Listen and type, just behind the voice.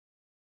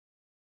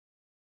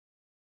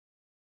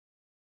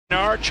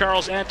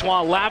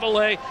Charles-Antoine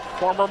Lavallee,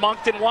 former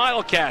Moncton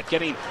Wildcat,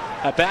 getting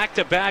a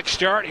back-to-back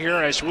start here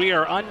as we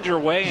are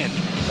underway. And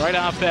right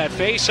off that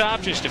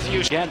face-off, just a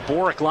few. Again,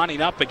 Bourque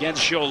lining up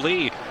against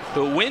Jolie,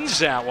 who wins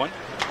that one.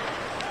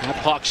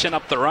 That puck sent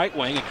up the right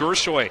wing, and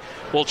Gersoy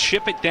will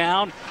chip it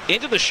down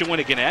into the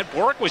Shawinigan end.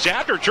 Bourque was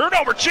after,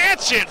 turnover,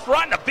 chance in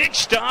front, and a big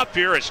stop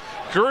here as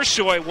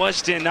Gersoy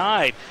was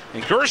denied.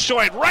 And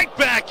Gersoy right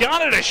back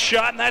on it, a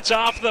shot, and that's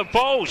off the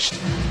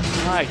post.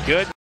 My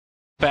goodness.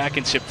 Back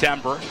in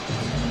September,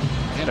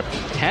 and a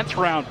 10th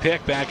round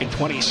pick back in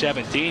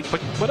 2017.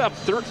 Put up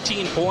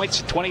 13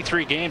 points in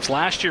 23 games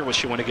last year with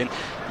Shawinigan.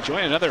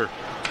 Enjoying another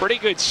pretty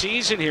good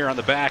season here on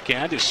the back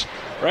end. Is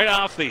right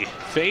off the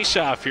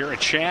face-off here, a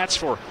chance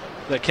for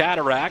the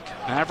Cataract.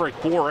 Mavrik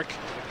Bourque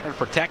trying to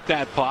protect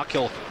that puck.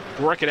 He'll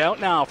work it out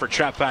now for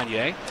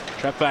Trepanier.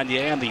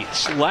 Trepanier on the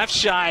left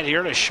side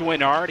here to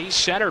Chouinard. He's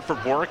centered for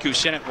Bourque, who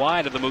sent it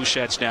wide of the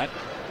Mooseheads net.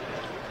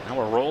 Now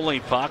a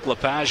rolling puck,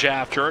 Lepage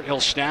after it. He'll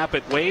snap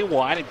it way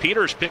wide, and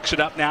Peters picks it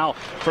up now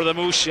for the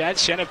Mooseheads.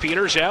 Sent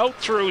Peters out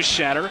through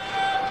center.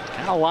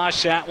 Kind of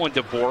lost that one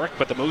to Bourque,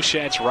 but the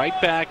Mooseheads right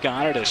back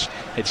on it as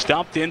it's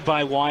dumped in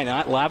by Why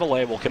Not.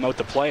 Lavallee will come out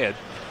to play it.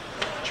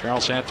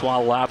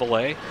 Charles-Antoine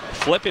Lavallee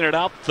flipping it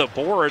up the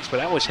boards, but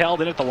that was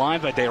held in at the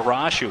line by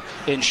DeRoche,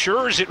 who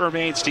ensures it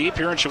remains deep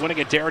here in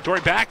Shawinigan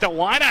territory. Back to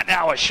Why Not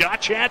now, a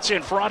shot chance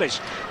in front as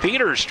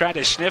Peters tried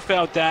to sniff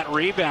out that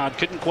rebound.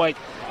 Couldn't quite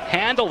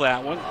handle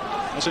that one.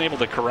 Wasn't able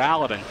to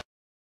corral it. And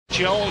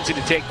Jones to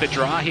take the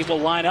draw. He will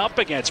line up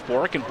against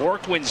Bourque, and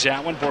Bourque wins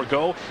that one.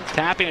 Bourgault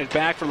tapping it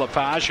back for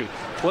Lepage, who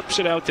flips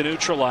it out to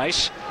neutral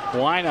ice.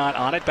 Why Not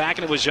on it, back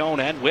into his own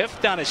end.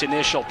 Whiffed on his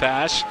initial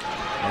pass,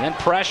 and then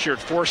pressured,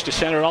 forced to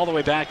send it all the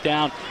way back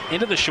down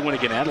into the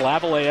Shawinigan end.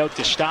 Lavallee out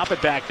to stop it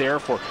back there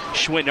for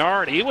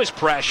Chouinard. He was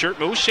pressured.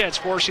 Mooseheads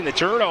forcing the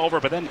turnover,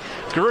 but then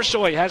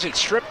Gersoy has it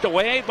stripped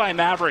away by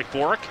Mavrik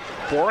Bourque.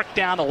 Bourque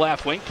down the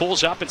left wing,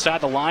 pulls up inside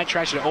the line,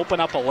 tries to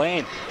open up a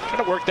lane.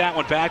 Trying to work that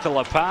one back to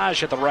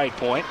Lepage at the right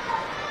point.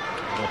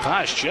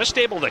 Lepage just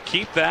able to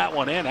keep that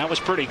one in. That was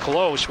pretty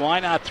close. Why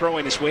Not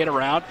throwing his weight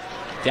around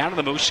down to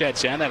the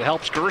Mooseheads end? That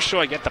helps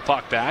Gersoy get the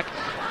puck back.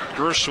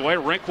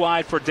 Gersoy rink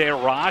wide for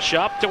DeRoche,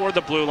 up toward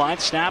the blue line,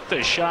 snapped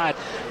the shot,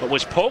 but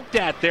was poked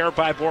at there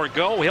by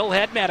Bourgault. He'll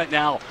headman it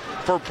now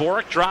for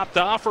Bourque, dropped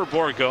off for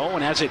Bourgault,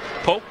 and has it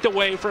poked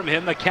away from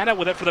him. McKenna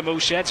with it for the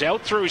Mooseheads,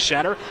 out through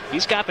center.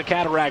 He's got the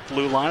Cataract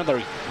blue line on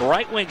the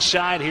right wing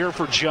side here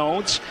for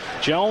Jones.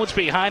 Jones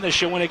behind the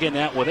Shawinigan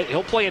net with it.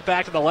 He'll play it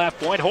back to the left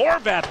point.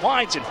 Horvath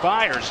lines and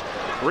fires.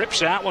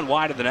 Rips that one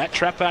wide of the net.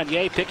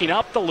 Trepanier picking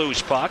up the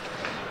loose puck.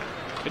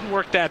 Couldn't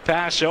work that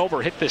pass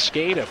over. Hit the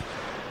skate of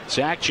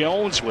Zach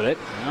Jones with it.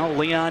 Now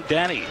Leon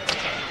Denny.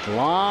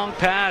 Long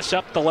pass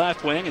up the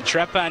left wing, and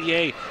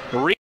Trepanier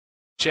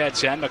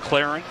sheds in.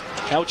 McLaren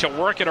out to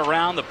work it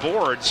around the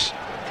boards.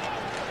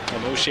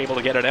 And Moose able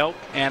to get it out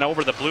and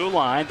over the blue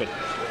line, but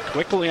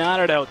quickly on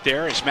it out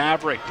there is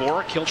Mavrik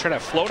Bourque. He'll try to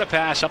float a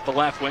pass up the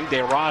left wing.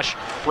 DeRoche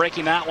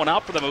breaking that one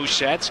up for the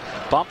Mooseheads.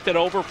 Bumped it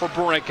over for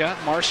Barinka.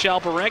 Marcel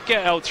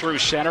Barinka out through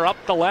center, up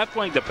the left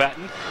wing to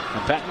Pettin.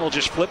 And Pettin will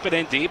just flip it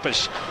in deep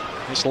as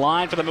this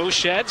line for the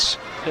Mooseheads.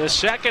 The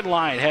second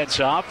line heads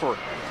off for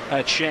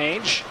a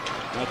change.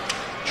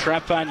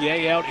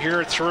 Trepanier out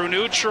here through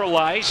neutral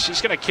ice.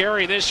 He's going to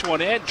carry this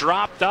one in.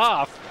 Dropped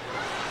off.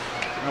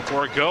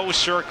 Bourgault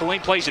circling,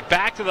 plays it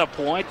back to the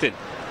point, and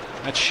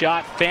that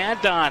shot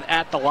fanned on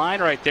at the line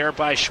right there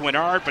by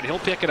Chouinard, but he'll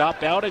pick it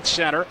up out at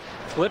center.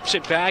 Flips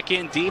it back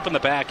in deep in the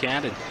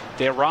backhand, and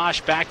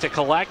DeRoche back to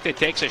collect it.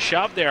 Takes a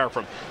shove there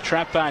from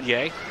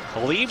Trepanier.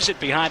 Leaves it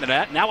behind the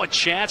net. Now a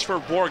chance for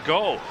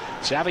Bourgault.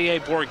 Xavier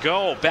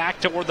Bourgault back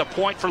toward the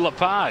point for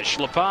Lepage.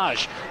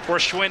 Lepage for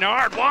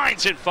Chouinard.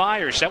 Winds and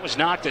fires. That was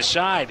knocked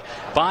aside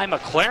by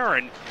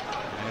McLaren.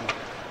 And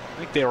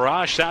I think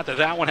DeRoche thought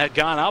that one had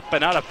gone up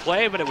and out of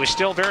play, but it was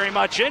still very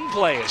much in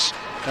place.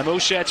 The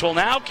Mooseheads will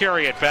now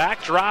carry it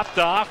back. Dropped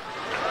off.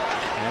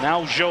 And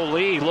now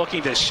Jolie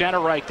looking to center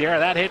right there.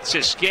 That hits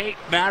his skate.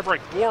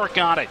 Mavrik Bourque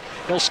on it.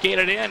 He'll skate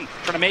it in,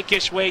 trying to make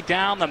his way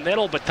down the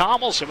middle. But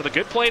Tomlinson with a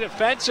good play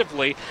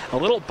defensively. A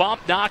little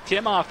bump knocked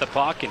him off the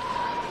puck, and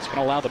it's going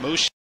to allow the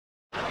Moose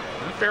not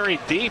very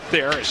deep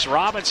there as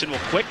Robinson will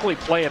quickly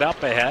play it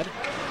up ahead.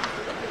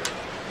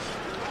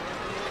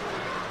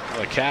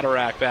 The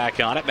Cataract back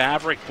on it.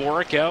 Mavrik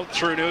Bourque out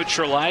through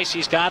neutral ice.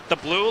 He's got the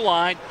blue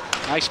line.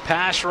 Nice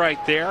pass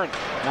right there. And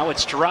now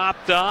it's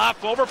dropped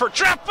off. Over for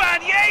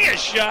Trepanier. A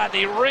shot.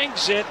 He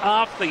rings it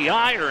off the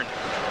iron.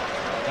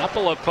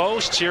 Couple of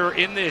posts here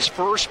in this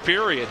first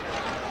period.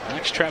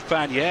 Max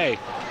Trepanier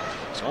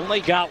has only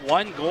got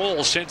one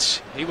goal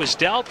since he was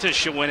dealt to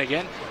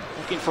Shawinigan.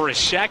 Looking for his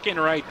second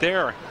right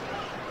there.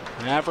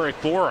 Mavrik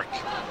Bourque.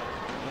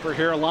 Over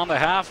here along the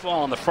half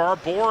wall on the far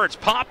boards.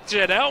 Popped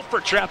it out for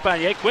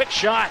Trepanier. Quick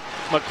shot.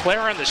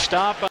 McLaren the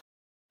stop.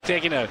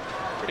 Taking a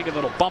pretty good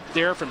little bump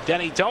there from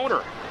Denny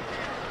Donor.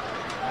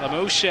 The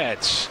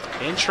Mooseheads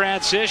in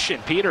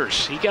transition.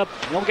 Peters,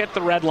 he'll get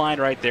the red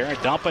line right there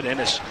and dump it in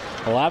as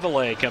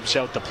Lavallee comes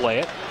out to play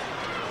it.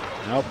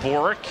 Now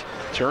Bourque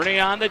Turning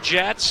on the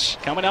Jets,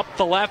 coming up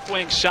the left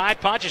wing side,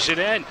 punches it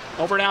in.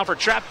 Over now for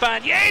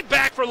Trepanier,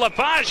 back for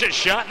Lepage's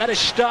shot, and that is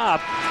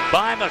stopped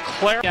by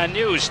McLaren.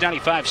 News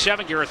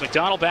 95.7, Gareth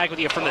McDonald back with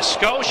you from the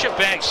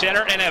Scotiabank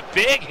Center, and a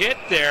big hit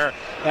there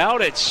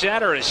out at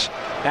center as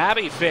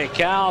Abby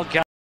Fecal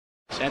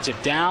sends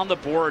it down the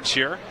boards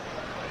here.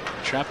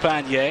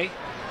 Trepanier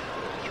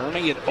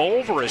turning it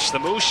over as the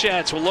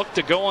Mooseheads will look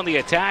to go on the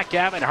attack.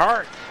 Gavin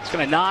Hart is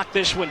going to knock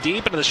this one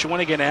deep into the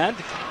Shawinigan end.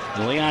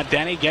 Leon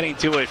Denny getting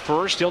to it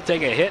first. He'll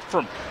take a hit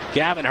from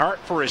Gavin Hart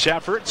for his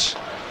efforts.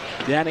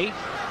 Denny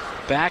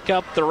back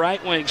up the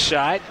right wing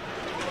side.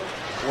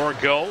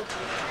 Bourque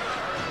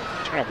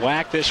trying to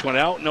whack this one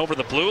out and over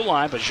the blue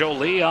line, but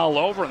Jolie all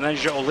over, and then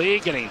Jolie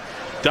getting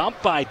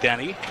dumped by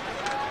Denny.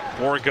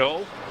 Bourque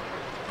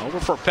over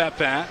for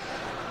Pepin.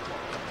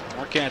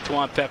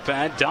 Marc-Antoine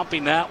Pepin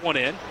dumping that one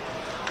in.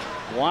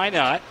 Why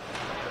not?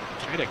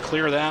 Try to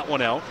clear that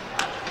one out.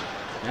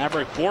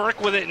 Mavrik Bourque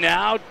with it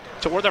now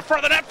toward the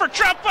front of the net for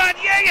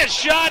Trepanier. A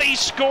shot, he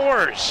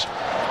scores.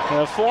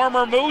 The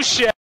former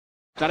Moosehead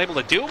not able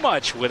to do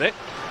much with it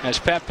as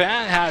Pepin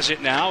has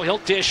it now. He'll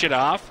dish it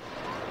off.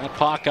 That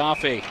puck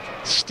off a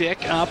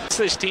stick up.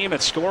 This team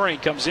at scoring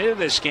comes into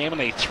this game in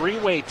a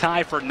three-way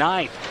tie for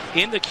ninth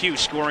in the Q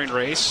scoring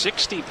race.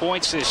 60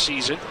 points this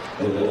season.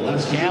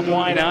 Cam,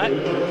 why not?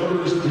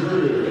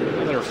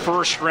 Another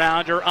first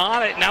rounder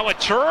on it. Now a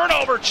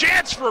turnover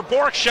chance for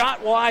Bourque.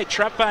 Shot wide.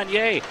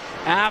 Trepanier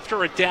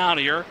after it down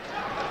here.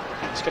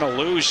 He's going to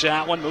lose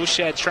that one.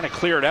 Moosehead's trying to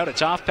clear it out.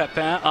 It's off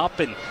Pepin, up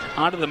and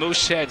onto the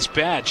Mooseheads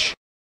bench.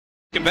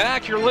 Welcome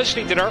back. You're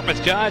listening to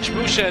Dartmouth Dodge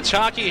Mooseheads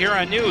Hockey here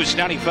on News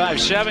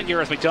 95.7.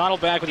 Gareth McDonald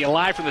back with you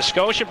live from the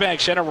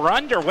Scotiabank Center. We're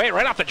underway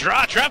right off the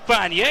draw.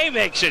 Trepanier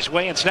makes his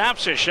way and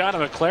snaps a shot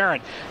of McLaren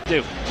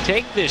to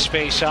take this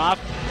face off.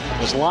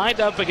 Was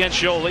lined up against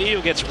Jolie,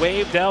 who gets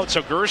waved out,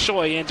 so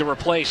Gersoy in to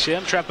replace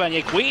him.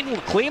 Trepanier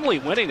cleanly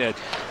winning it.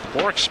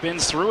 Bourque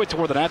spins through it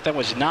toward the net. That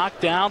was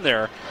knocked down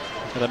there.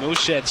 The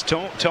Mooseheads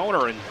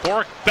toner, and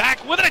Bourque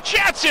back with it, a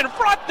chance in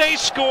front. They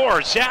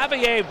score.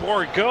 Xavier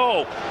Bourque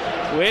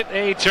with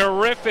a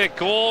terrific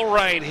goal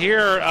right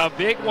here. A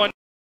big one.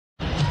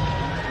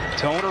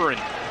 Toner and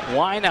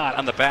why not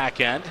on the back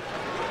end.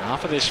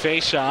 Off of this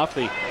face-off,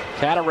 the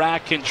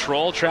cataract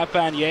control.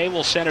 Trepanier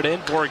will send it in.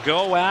 Bourque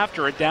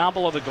after it down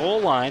below the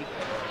goal line.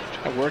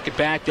 Trying to work it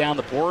back down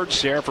the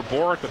boards there for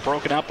Bourque, but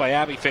broken up by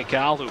Abby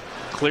Fecal, who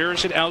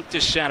clears it out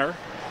to center.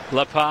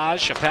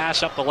 Lepage, a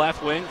pass up the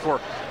left wing for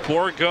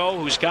Bourque,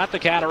 who's got the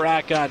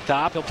cataract on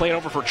top. He'll play it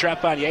over for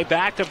Trepanier.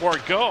 Back to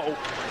Bourque.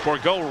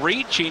 Bourque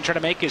reaching, trying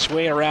to make his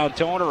way around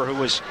Toner, who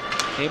was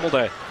able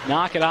to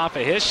knock it off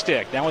of his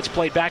stick. Now it's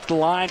played back to the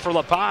line for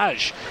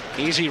Lepage.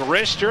 Easy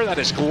wrister. That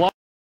is glove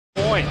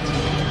point.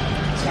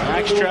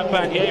 Max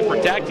Trepanier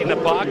protecting the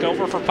puck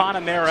over for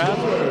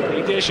Ponomarev.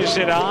 He dishes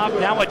it off.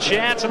 Now a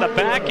chance on the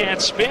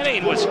backhand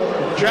spinning was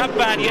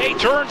Trepanier.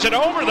 Turns it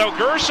over though.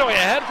 Gersoy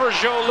ahead for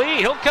Jolie.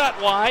 He'll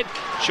cut wide.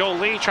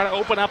 Jolie trying to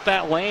open up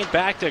that lane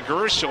back to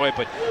Gersoy,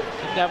 but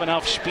didn't have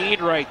enough speed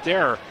right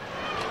there.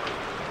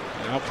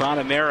 Now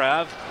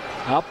Ponomarev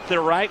up the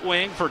right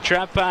wing for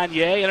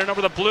Trepanier. And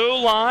over the blue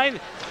line.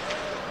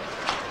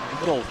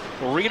 Little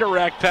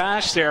redirect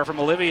pass there from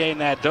Olivier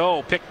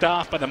Nadeau, picked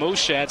off by the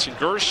Mooseheads, and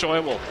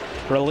Gersoy will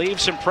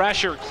relieve some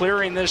pressure,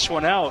 clearing this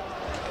one out.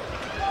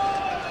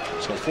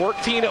 So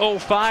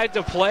 14:05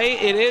 to play.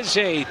 It is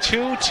a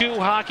 2-2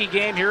 hockey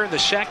game here in the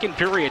second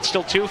period.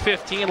 Still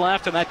 2:15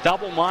 left, and that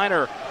double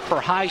minor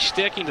for high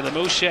sticking to the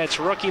Mooseheads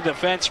rookie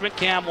defenseman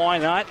Cam, why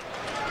not?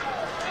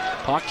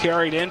 Puck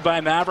carried in by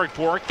Mavrik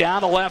Bourque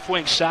down the left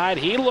wing side.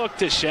 He looked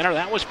to center.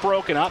 That was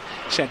broken up.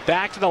 Sent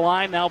back to the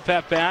line now.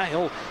 Pepin.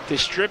 He'll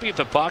distribute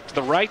the puck to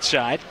the right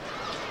side.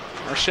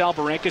 Marcel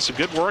Barinka, some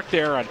good work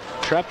there on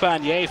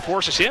Trepanier.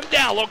 Forces him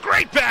down low.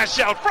 Great pass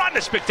out front.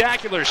 A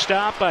spectacular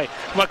stop by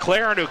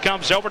McLaren, who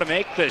comes over to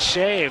make the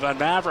save on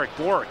Mavrik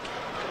Bourque.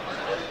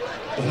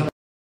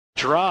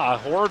 Draw.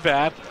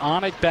 Horvat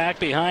on it back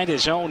behind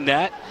his own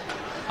net.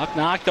 Puck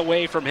knocked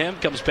away from him.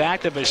 Comes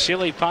back to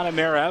Vasily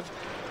Ponomarev.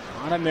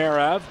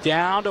 Ponomarev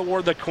down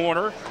toward the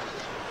corner.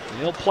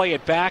 He'll play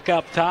it back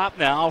up top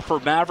now for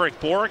Mavrik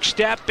Bourque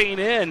stepping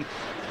in.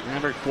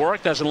 Mavrik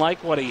Bourque doesn't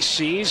like what he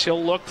sees.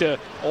 He'll look to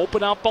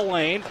open up a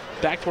lane.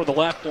 Back toward the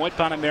left point.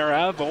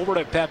 Ponomarev over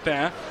to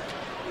Pepin.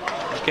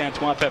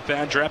 Marc-Antoine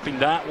Pepin dropping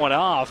that one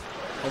off.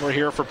 Over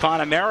here for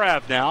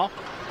Ponomarev now.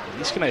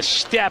 He's going to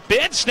step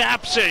in.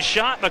 Snaps a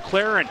shot.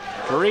 McLaren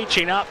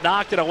reaching up.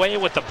 Knocked it away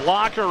with the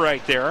blocker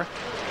right there.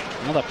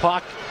 Now the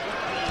puck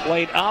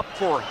played up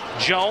for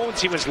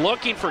Jones. He was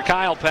looking for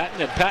Kyle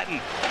Pettin, and Pettin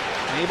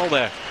able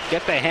to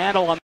get the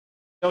handle on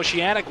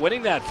Oceanic,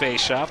 winning that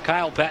faceoff.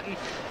 Kyle Pettin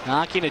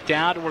knocking it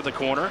down toward the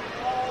corner.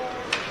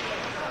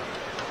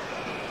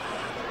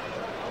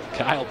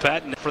 Kyle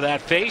Pettin for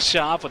that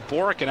faceoff with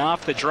Bourque, and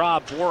off the draw.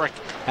 Bourque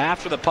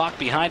after the puck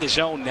behind his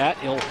own net.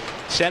 He'll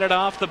send it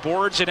off the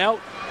boards and out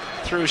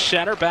through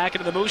center, back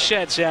into the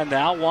Mooseheads end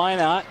now. Why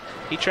not?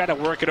 He tried to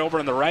work it over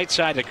on the right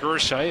side to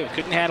Gersoy, who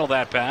couldn't handle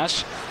that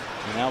pass.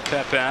 And now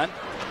Pepin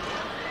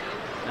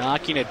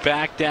knocking it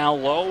back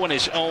down low in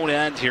his own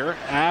end here.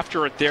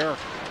 After it there,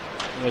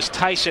 it was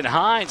Tyson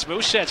Hines.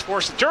 Mooseheads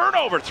forced a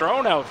turnover,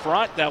 thrown out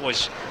front. That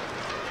was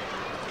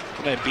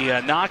going to be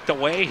knocked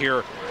away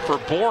here for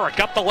Bourque.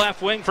 Up the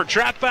left wing for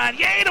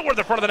Trepanier toward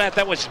the front of the net.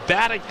 That was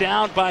batted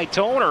down by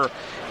Toner.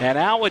 And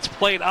now it's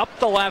played up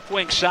the left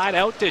wing side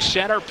out to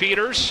center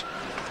Peters.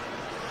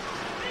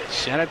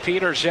 Center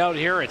Peters out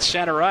here at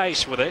center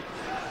ice with it.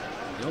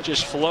 He'll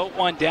just float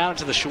one down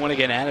to the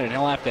Shawinigan end, and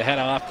he'll have to head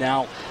off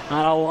now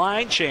on a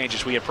line change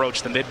as we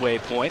approach the midway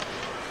point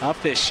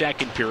of this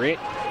second period.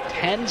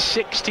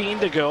 10:16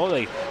 to go.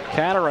 The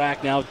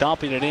Cataract now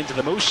dumping it into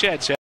the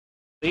Mooseheads.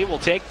 He will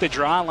take the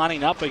draw,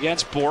 lining up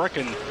against Bourque,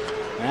 and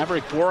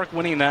Mavrik Bourque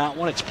winning that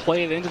one. It's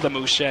played into the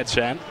Mooseheads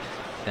end.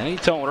 Denny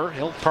Toner,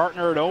 he'll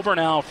partner it over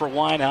now for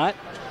Wynot.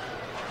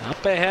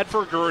 Up ahead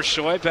for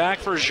Gersoy, back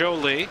for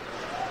Jolie.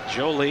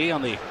 Jolie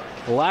on the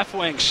left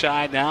wing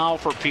side now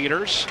for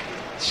Peters.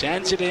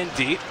 Sends it in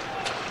deep.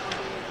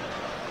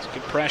 It's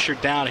good pressure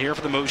down here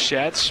for the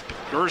Mooseheads.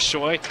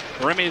 Gersoy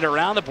rimming it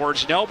around the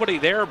boards. Nobody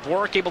there.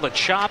 Bourque able to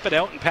chop it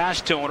out and pass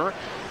Toner.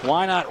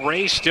 Wynot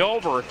raced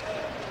over.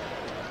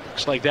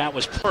 Looks like that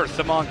was Perth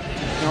among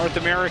North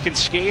American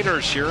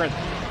skaters here. And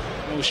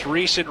most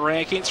recent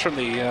rankings from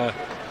the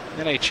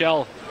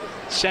NHL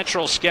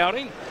Central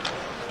Scouting.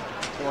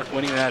 Bourque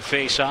winning that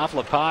face-off.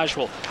 Lepage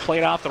will play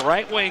it off the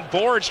right wing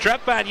boards.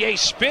 Trepanier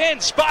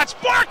spins, spots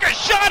Bourque, a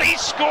shot, he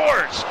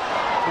scores!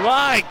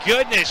 My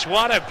goodness,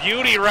 what a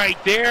beauty right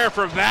there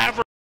from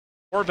Mavrik.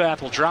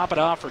 Horvath will drop it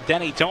off for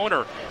Denny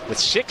Toner with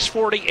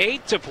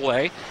 6:48 to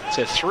play. It's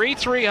a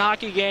 3-3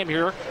 hockey game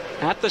here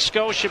at the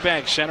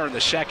Scotiabank Center in the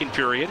second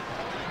period.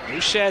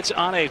 Mooseheads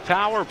on a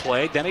power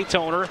play. Denny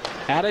Toner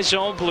at his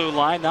own blue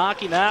line,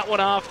 knocking that one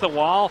off the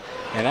wall,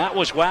 and that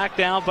was whacked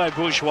down by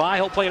Bourgeois.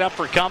 He'll play it up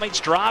for Cummings,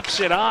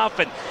 drops it off,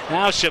 and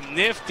now some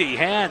nifty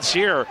hands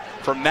here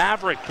from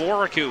Mavrik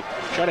Bourque, who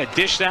tried to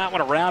dish that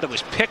one around. It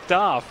was picked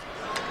off.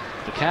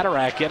 The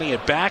Cataract getting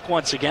it back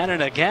once again,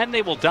 and again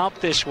they will dump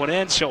this one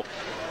in. So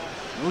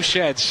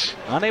Mooseheads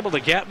unable to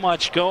get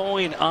much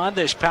going on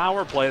this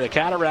power play. The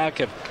Cataract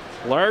have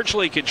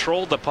largely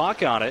controlled the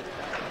puck on it.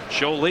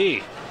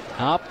 Jolie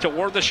up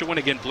toward the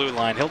Shawinigan blue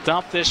line. He'll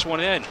dump this one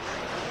in.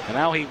 And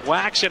now he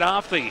whacks it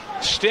off the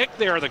stick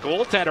there. The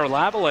goaltender,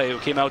 Lavallee, who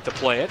came out to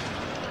play it.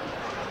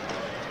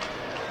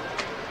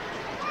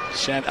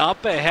 Sent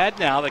up ahead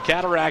now. The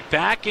Cataract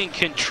back in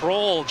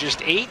control.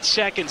 Just 8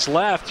 seconds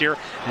left here.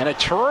 And a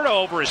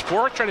turnover as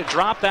Bourque trying to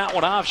drop that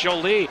one off.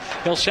 Jolie,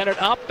 he'll send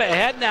it up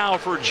ahead now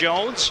for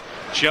Jones.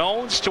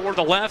 Jones toward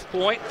the left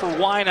point for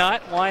Wynot.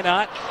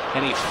 Wynot,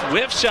 and he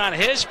whiffs on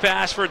his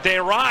pass for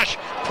Desroches.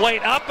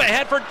 Played up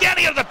ahead for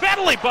Denny of the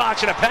penalty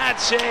box, and a pad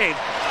save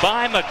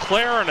by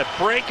McLaren.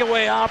 A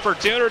breakaway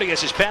opportunity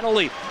as his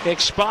penalty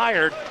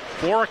expired.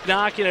 Bourque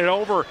knocking it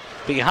over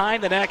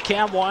behind the net.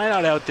 Cam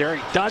Wynot out there.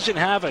 He doesn't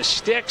have a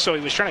stick, so he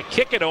was trying to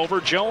kick it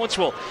over. Jones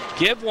will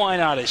give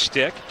Wynot his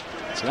stick.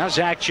 So now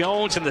Zach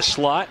Jones in the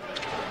slot.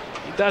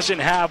 He doesn't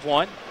have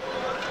one.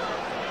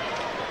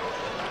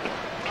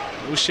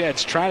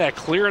 Mooseheads trying to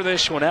clear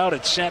this one out.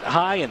 It's sent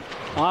high and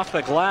off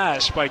the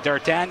glass by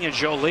D'Artagnan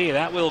Jolie.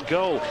 That will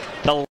go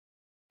to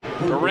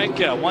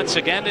Barinka once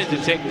again in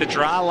to take the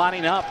draw,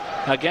 lining up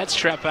against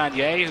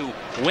Trepanier,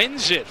 who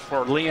wins it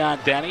for Leon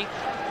Denny.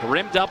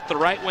 Rimmed up the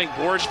right wing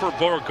boards for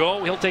Bourque.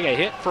 He'll take a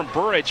hit from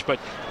Burridge, but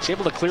he's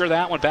able to clear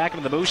that one back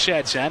into the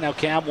Mooseheads end. Now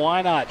Cam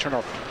Wynot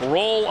trying to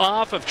roll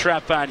off of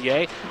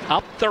Trepanier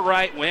up the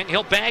right wing.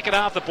 He'll bank it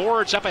off the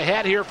boards up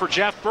ahead here for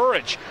Jeff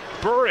Burridge.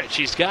 Burridge,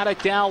 he's got it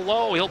down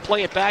low. He'll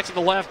play it back to the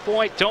left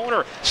point.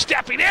 Toner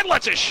stepping in,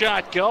 lets a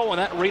shot go, and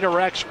that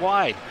redirects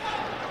wide.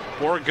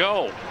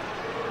 Bourque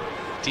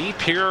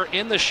deep here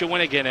in the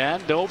Shawinigan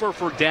end. Over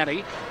for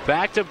Denny.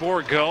 Back to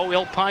Bourque.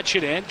 He'll punch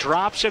it in,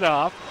 drops it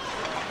off.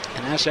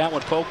 And has that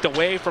one poked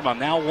away from him.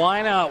 Now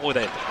Wynot with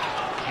it.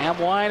 Cam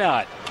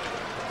Wynot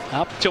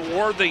up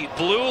toward the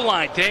blue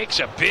line.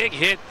 Takes a big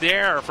hit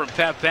there from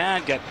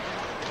Pepin. Got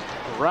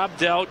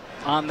rubbed out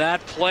on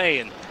that play.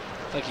 And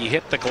like he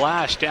hit the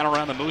glass down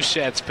around the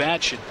Mooseheads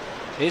bench. And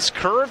it's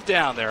curved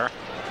down there.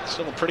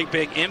 Still a pretty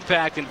big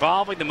impact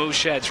involving the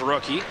Mooseheads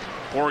rookie.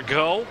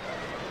 Bourque.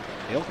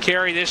 He'll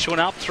carry this one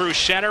up through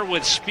center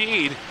with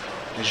speed.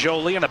 And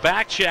Jolie on the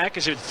back check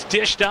as it's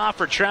dished off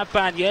for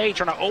Trepanier,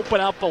 trying to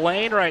open up the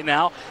lane right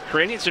now,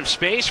 creating some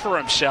space for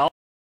himself.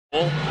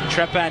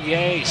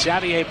 Trepanier,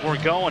 Xavier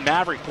Bourque, and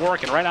Mavrik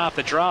Bourque, and right off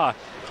the draw,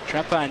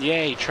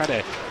 Trepanier trying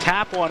to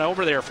tap one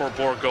over there for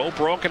Bourque,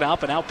 broken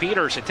up, and now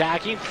Peters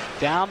attacking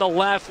down the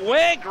left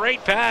wing.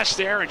 Great pass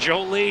there, and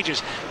Jolie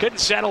just couldn't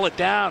settle it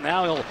down.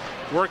 Now he'll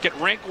work it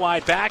rink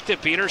wide back to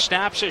Peters,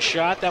 snaps a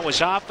shot that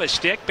was off the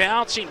stick,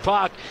 bouncing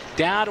puck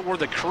down toward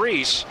the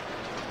crease.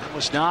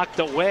 Was knocked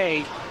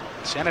away.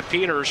 Santa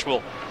Peters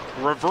will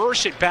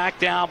reverse it back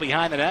down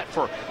behind the net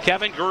for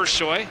Kevin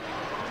Gersoy.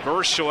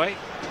 Gersoy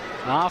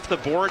off the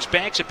boards,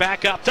 banks it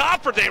back up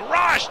top for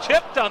Desroches,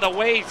 tipped on the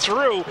way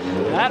through.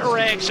 That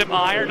rang some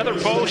iron. Another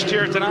post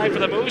here tonight for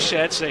the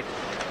Mooseheads. They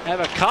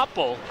have a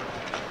couple.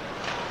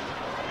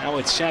 Now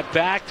it's sent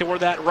back toward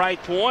that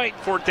right point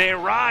for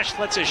Desroches.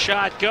 Lets a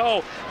shot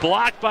go.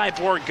 Blocked by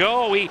Bourque.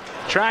 He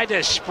tried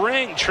to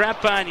spring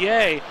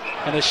Trepanier.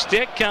 And a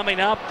stick coming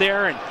up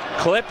there and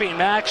clipping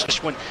Max.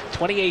 This one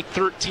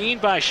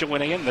 28-13 by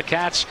Shawinigan. The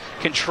Cats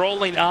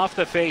controlling off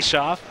the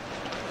face-off.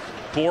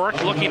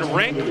 Bourque looking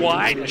rink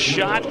wide. A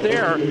shot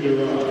there.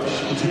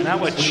 And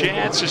now a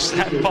chance as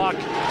that puck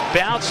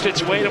bounced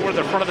its way toward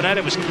the front of the net.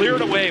 It was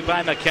cleared away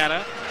by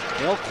McKenna.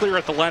 He'll clear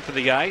at the length of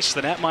the ice.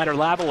 The netminder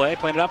Lavallee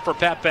playing it up for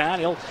Pepin.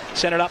 He'll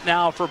send it up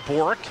now for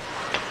Bourque.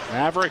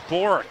 Mavrik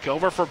Bourque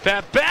over for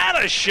Pepin.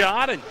 A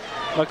shot, and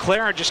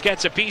McLaren just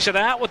gets a piece of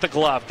that with the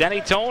glove.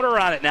 Denny Toner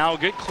on it now.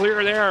 Good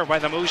clear there by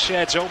the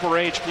Mooseheads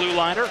overage blue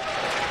liner.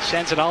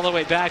 Sends it all the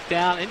way back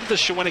down into the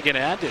Shawinigan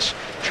end as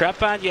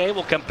Trepanier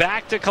will come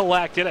back to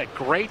collect it. A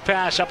great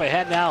pass up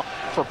ahead now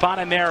for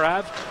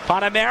Ponomarev.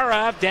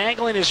 Ponomarev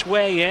dangling his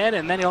way in,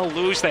 and then he'll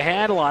lose the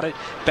handle on it.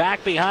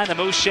 Back behind the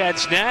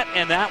Mooseheads net,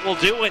 and that will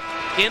do it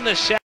in the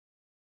second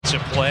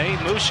play.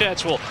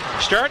 Mooseheads will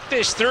start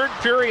this third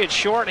period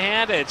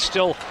shorthanded.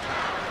 Still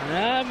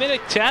a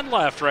minute 10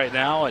 left right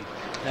now, and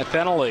a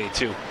penalty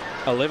to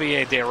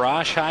Olivier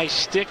Desroches. High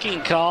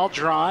sticking call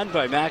drawn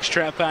by Max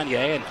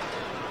Trepanier, and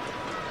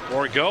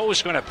Bourque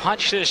is going to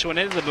punch this one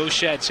into the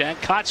Mooseheads end.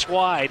 Cuts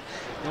wide.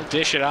 He'll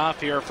dish it off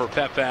here for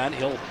Pepin.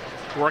 He'll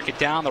work it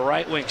down the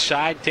right wing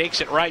side. Takes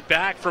it right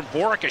back from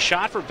Bourque. A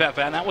shot for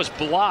Pepin. That was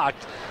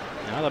blocked.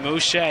 Now the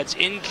Mooseheads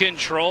in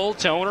control.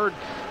 Toner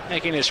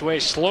making his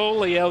way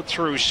slowly out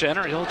through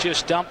center. He'll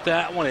just dump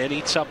that one in.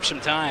 Eats up some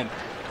time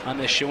on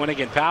this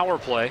Shawinigan power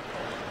play.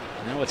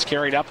 Now it's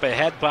carried up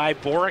ahead by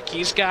Bourque.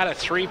 He's got a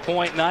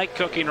 3-point night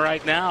cooking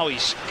right now.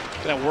 He's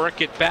going to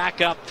work it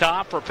back up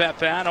top for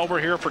Pepin.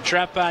 Over here for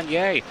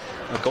Trepanier.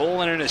 A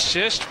goal and an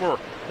assist for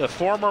the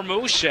former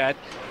Moosehead.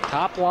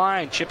 Top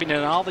line chipping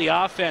in all the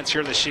offense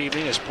here this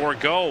evening as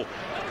Bourque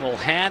will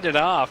hand it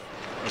off.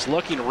 He's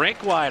looking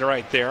rink wide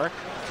right there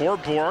for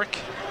Bourque.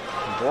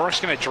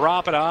 Bourque's going to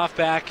drop it off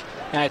back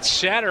at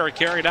center.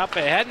 Carried up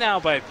ahead now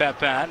by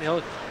Pepin.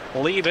 He'll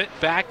leave it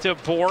back to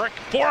Bourque.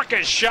 Bourque,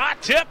 a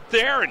shot tipped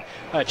there, and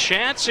a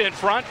chance in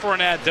front for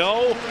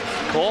Nadeau.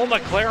 Cole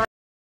McLaren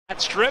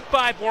stripped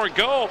by Bourque.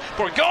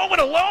 Bourque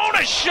went alone,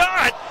 a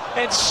shot,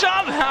 and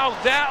somehow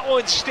that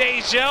one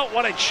stays out.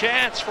 What a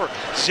chance for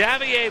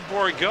Xavier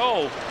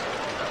Bourque.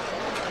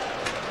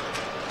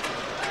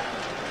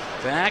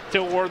 Back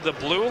toward the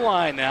blue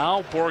line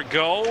now.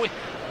 Bourque.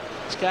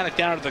 He's got it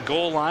down to the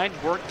goal line.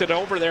 Worked it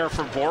over there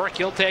for Bourque.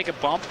 He'll take a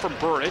bump from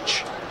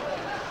Burridge.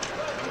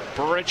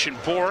 Burridge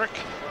and Bourque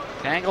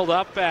tangled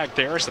up back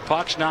there as the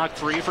puck's knocked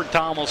free for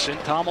Tomlinson.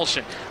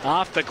 Tomlinson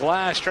off the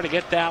glass, trying to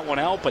get that one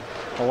out, but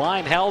the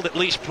line held at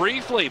least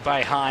briefly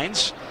by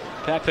Hines.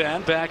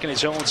 Pepin back in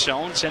his own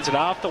zone, sends it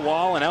off the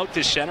wall and out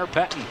to center.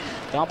 Pettin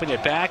dumping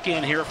it back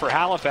in here for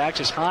Halifax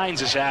as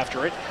Hines is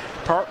after it.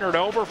 Partnered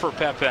over for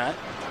Pepin.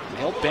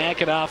 He'll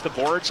bank it off the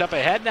boards. Up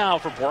ahead now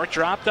for Bourque,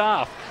 dropped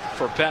off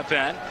for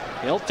Pepin.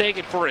 He'll take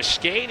it for a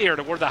skate here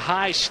to where the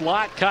high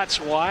slot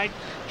cuts wide.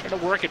 Trying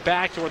to work it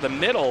back toward the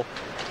middle.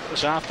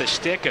 Was off the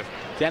stick of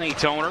Denny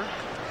Toner.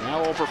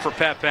 Now over for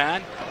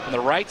Pepin. On the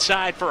right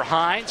side for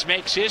Hines.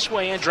 Makes his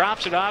way in.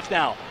 Drops it off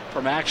now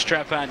for Max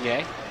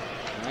Trepanier.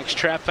 Max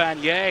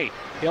Trepanier.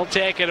 He'll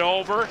take it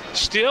over.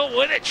 Still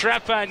with it.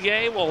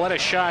 Trepanier will let a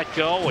shot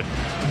go. And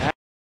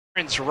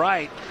Aaron's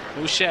right.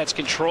 Mooseheads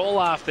control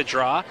off the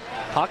draw.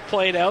 Puck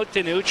played out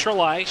to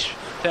neutral ice.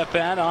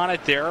 Pepin on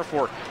it there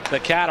for the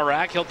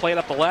Cataract. He'll play it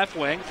up the left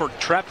wing for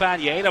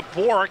Trepanier to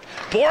Bourque.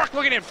 Bourque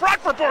looking in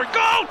front for Bourque.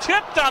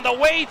 Tipped on the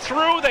way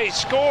through. They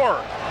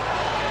score.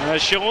 The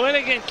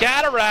Shawinigan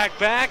Cataract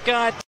back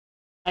on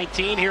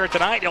 19 here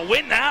tonight. He'll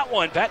win that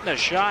one. Betting a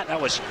shot. That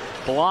was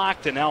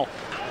blocked. And now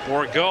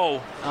Bourque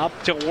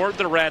up toward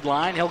the red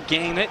line. He'll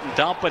gain it and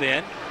dump it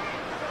in.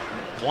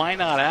 Why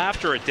not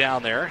after it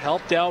down there?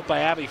 Helped out by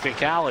Abby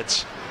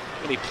Ficalits.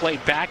 And he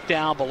played back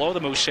down below the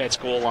Mooseheads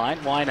goal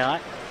line. Why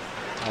not?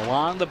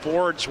 Along the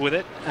boards with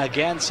it.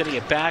 Again, sending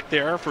it back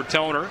there for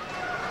Toner.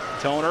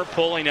 Toner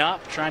pulling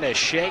up, trying to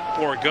shake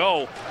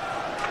Bourque.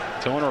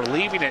 Toner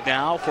leaving it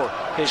now for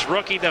his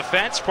rookie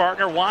defense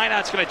partner.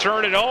 Wynot's going to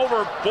turn it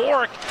over.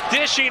 Bourque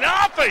dishing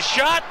off a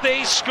shot.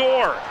 They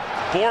score.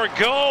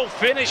 Bourque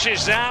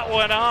finishes that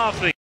one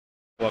off.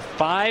 A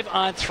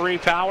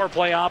 5-on-3 power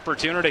play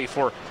opportunity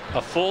for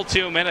a full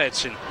 2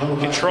 minutes, and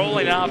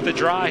controlling off the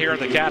draw here at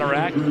the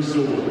Cataract.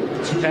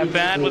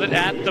 Pepin with it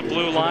at the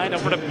blue line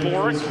over to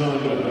Bourque.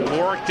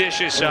 Bourque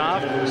dishes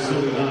off.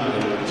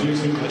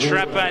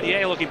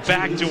 Trepanier looking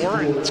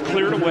backdoor. It's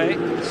cleared away.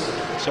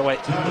 So a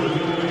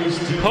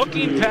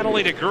hooking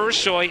penalty to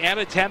Gersoy and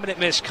a 10-minute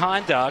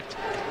misconduct.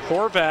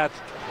 Horvath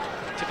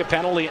took a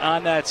penalty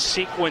on that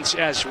sequence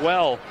as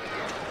well.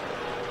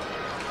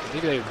 I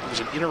think it was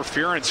an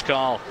interference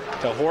call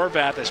to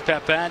Horvath as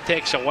Pepin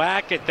takes a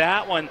whack at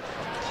that one,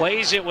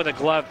 plays it with a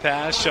glove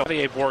pass. So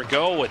Bourque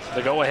with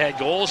the go-ahead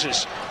goals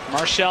as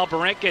Marcel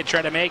Bourque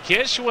trying to make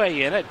his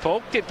way in it.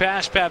 Poked it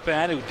past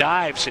Pepin, who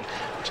dives and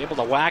was able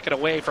to whack it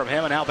away from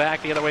him. And now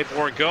back the other way.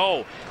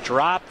 Bourque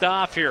dropped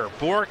off here.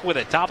 Bourque with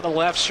it, top of the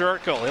left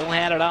circle. He'll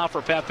hand it off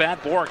for Pepin.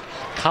 Bourque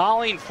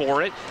calling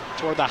for it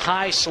toward the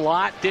high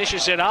slot.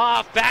 Dishes it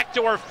off.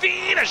 Backdoor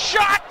feed. A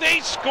shot. They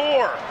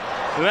score.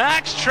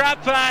 Max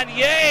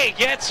Trepanier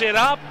gets it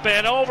up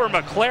and over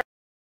McLaren.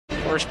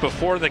 Of course,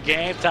 before the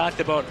game,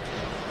 talked about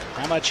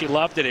how much he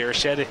loved it here.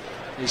 Said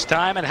his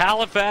time in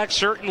Halifax,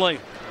 certainly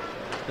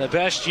the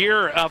best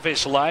year of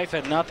his life.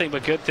 Had nothing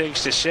but good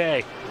things to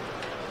say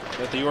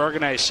about the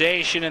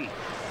organization and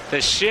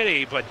the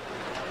city, but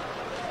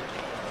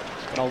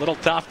it's been a little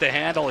tough to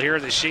handle here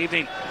this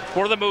evening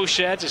for the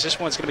Mooseheads, as this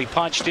one's going to be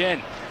punched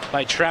in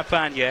by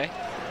Trepanier.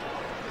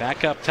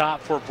 Back up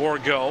top for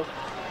Bourque.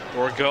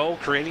 Bourque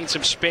creating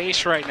some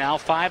space right now.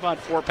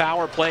 5-on-4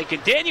 power play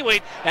continuing.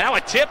 And now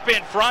a tip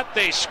in front.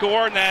 They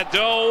score.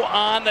 Nadeau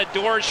on the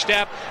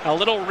doorstep. A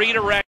little redirect.